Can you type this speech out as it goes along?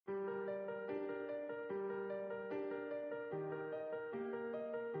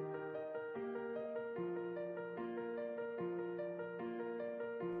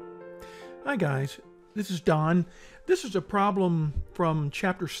Hi guys, this is Don. This is a problem from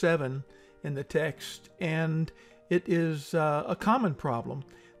chapter 7 in the text, and it is a common problem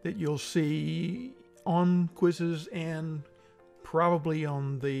that you'll see on quizzes and probably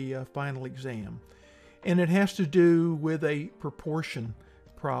on the final exam. And it has to do with a proportion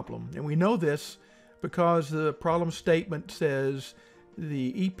problem. And we know this because the problem statement says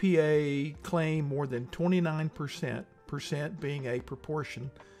the EPA claim more than 29%, percent being a proportion,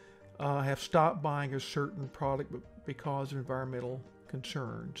 have stopped buying a certain product because of environmental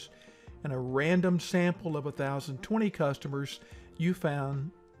concerns. In a random sample of 1,020 customers, you found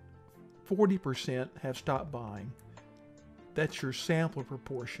 40% have stopped buying. That's your sample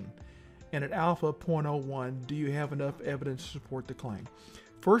proportion. And at alpha 0.01, do you have enough evidence to support the claim?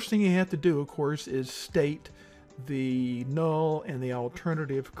 First thing you have to do, of course, is state the null and the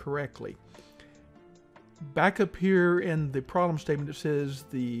alternative correctly. Back up here in the problem statement, it says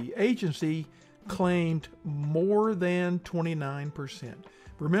the agency claimed more than 29%.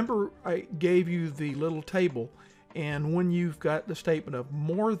 Remember, I gave you the little table, and when you've got the statement of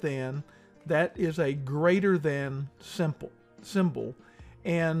more than, that is a greater than symbol,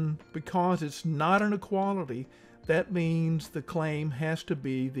 and because it's not an equality, that means the claim has to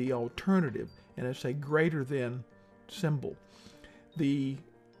be the alternative, and it's a greater than symbol. The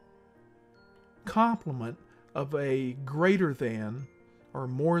complement of a greater than or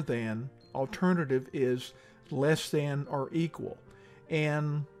more than alternative is less than or equal.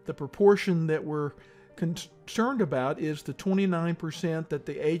 And the proportion that we're concerned about is the 29% that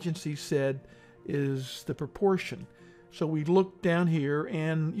the agency said is the proportion. So we look down here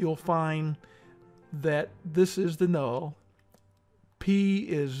and you'll find that this is the null. P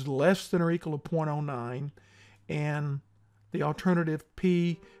is less than or equal to 0.09, and the alternative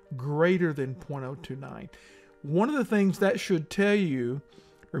P greater than 0.029. One of the things that should tell you,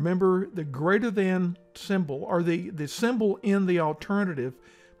 remember the greater than symbol, or the symbol in the alternative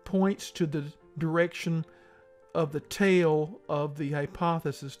points to the direction of the tail of the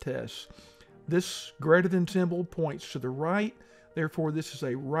hypothesis test. This greater than symbol points to the right, therefore this is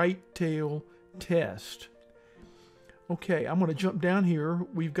a right tail test. Okay, I'm going to jump down here.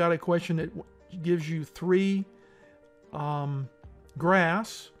 We've got a question that gives you three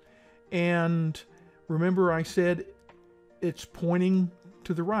graphs, and remember I said it's pointing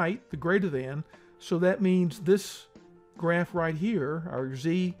to the right, the greater than, so that means this graph right here, our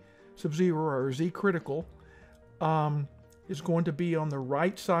z sub 0 or z critical, is going to be on the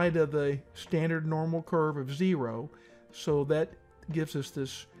right side of the standard normal curve of 0, so that gives us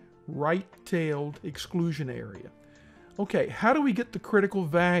this right-tailed exclusion area. Okay, how do we get the critical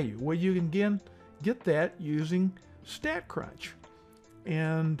value? Well, you can again get that using StatCrunch.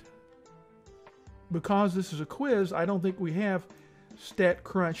 And because this is a quiz, I don't think we have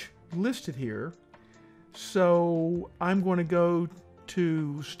StatCrunch listed here. So I'm going to go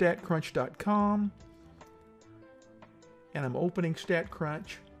to StatCrunch.com, and I'm opening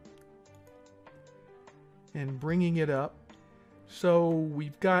StatCrunch and bringing it up. So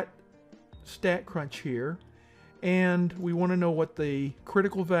we've got StatCrunch here, and we want to know what the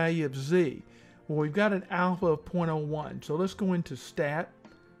critical value of z. Well, we've got an alpha of 0.01, so let's go into Stat,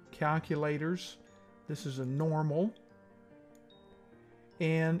 Calculators. This is a normal,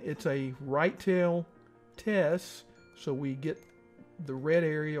 and it's a right tail test, so we get the red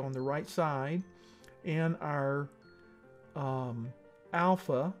area on the right side, and our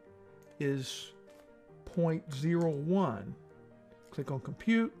alpha is 0.01. Click on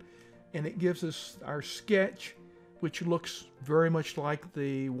Compute, and it gives us our sketch, which looks very much like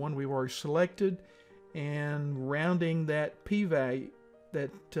the one we've already selected, and rounding that p-value, that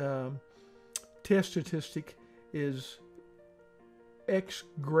test statistic, is x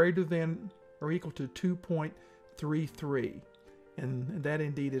greater than or equal to 2.33, and that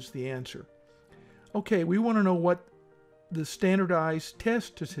indeed is the answer. Okay, we want to know what the standardized test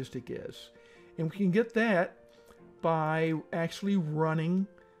statistic is, and we can get that by actually running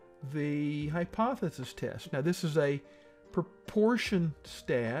the hypothesis test. Now this is a proportion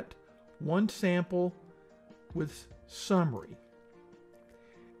stat, one sample with summary.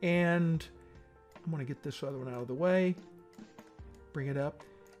 And I'm going to get this other one out of the way, bring it up.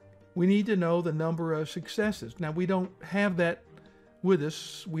 We need to know the number of successes. Now we don't have that with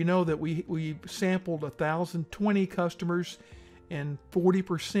us. We know that we sampled 1,020 customers, and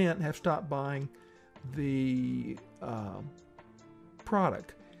 40% have stopped buying the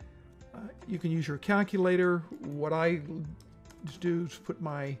product. You can use your calculator. What I do is put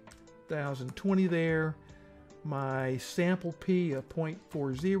my 1,020 there, my sample P of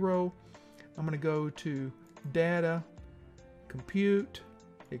 0.40. I'm going to go to Data, Compute,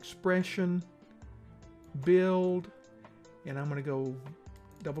 expression, build, and I'm going to go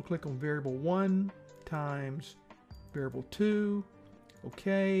double click on variable 1 times variable 2.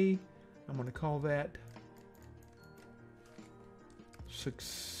 Okay, I'm going to call that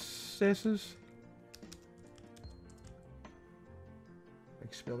successes. I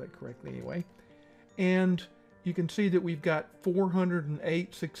can spell that correctly anyway. And you can see that we've got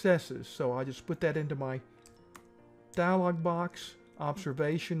 408 successes. So I just put that into my dialog box.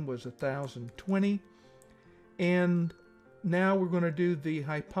 Observation was 1020. And now we're going to do the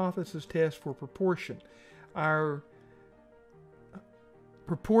hypothesis test for proportion. Our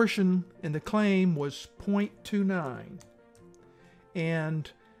proportion in the claim was 0.29.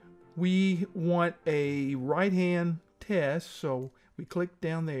 And we want a right-hand test, so we click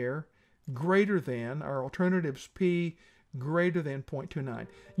down there, greater than, our alternatives P greater than 0.29.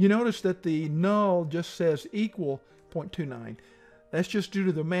 You notice that the null just says equal 0.29. That's just due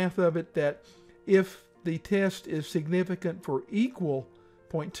to the math of it, that if the test is significant for equal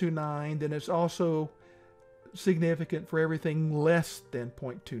 0.29, then it's also significant for everything less than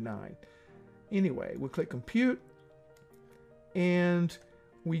 0.29. Anyway, we'll click compute, and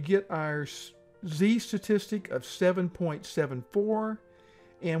we get our Z statistic of 7.74,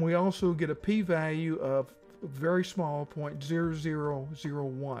 and we also get a p-value of very small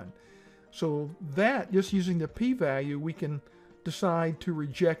 0.0001. So that, just using the p-value, we can decide to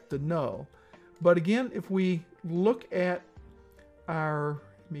reject the null. But again, if we look at our,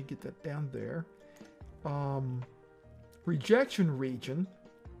 let me get that down there, rejection region,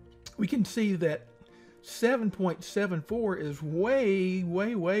 we can see that 7.74 is way,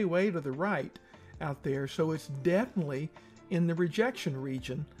 way, way, way to the right out there. So it's definitely in the rejection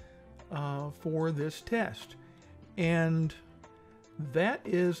region for this test. And that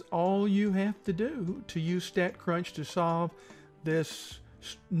is all you have to do to use StatCrunch to solve this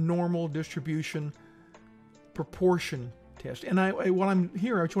normal distribution proportion test. And while I'm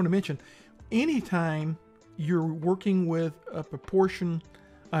here, I just want to mention, anytime you're working with a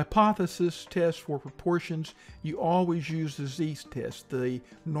hypothesis test for proportions, you always use the Z test, the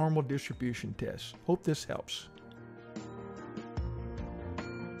normal distribution test. Hope this helps.